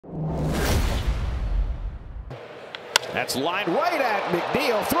That's lined right at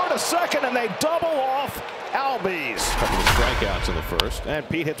McNeil. Throw to second, and they double off Albies. Couple of strikeouts in the first. And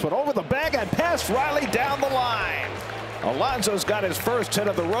Pete hits one over the bag and past Riley down the line. Alonso's got his first hit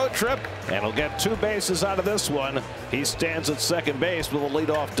of the road trip, and he'll get 2 bases out of this one. He stands at second base with a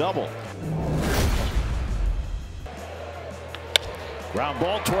leadoff double. Ground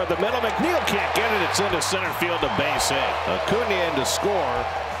ball toward the middle. McNeil can't get it. It's into center field, a base hit. Acuna in to score,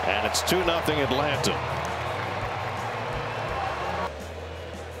 and it's 2-0 Atlanta.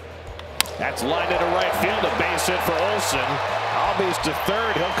 That's lined into right field, a base hit for Olsen. Albies to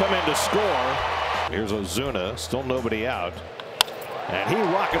third. He'll come in to score. Here's Ozuna, still nobody out. And he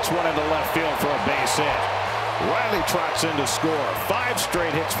rockets one into left field for a base hit. Riley trots in to score. 5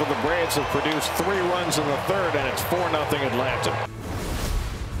 straight hits for the Braves have produced 3 runs in the third, and it's 4-0 Atlanta.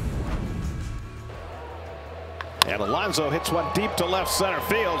 And Alonso hits one deep to left center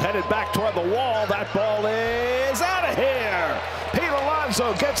field, headed back toward the wall. That ball is out of here. Pete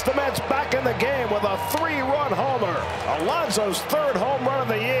Alonso gets the Mets back in the game with a 3-run homer. Alonso's 3rd home run of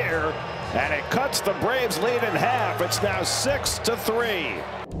the year, and it cuts the Braves' lead in half. It's now 6-3.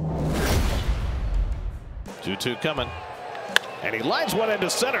 2-2 coming. And he lines one into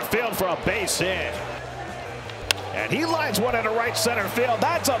center field for a base hit. And he lines one into right center field.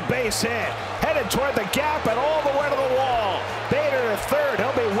 That's a base hit. Headed toward the gap and all the way to the wall. Bader to third.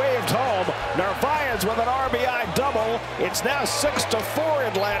 He'll be waved home. Narvaez with an RBI double. It's now 6-4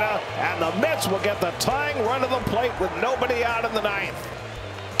 Atlanta. And the Mets will get the tying run to the plate with nobody out in the 9th.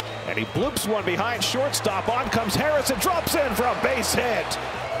 And he bloops one behind shortstop. On comes Harris and drops in for a base hit.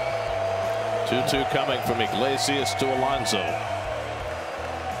 2-2 coming from Iglesias to Alonso.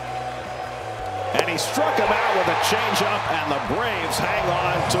 And he struck him out with a changeup, and the Braves hang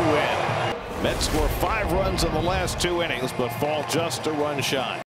on to win. Mets score 5 runs in the last 2 innings, but fall just a run shy.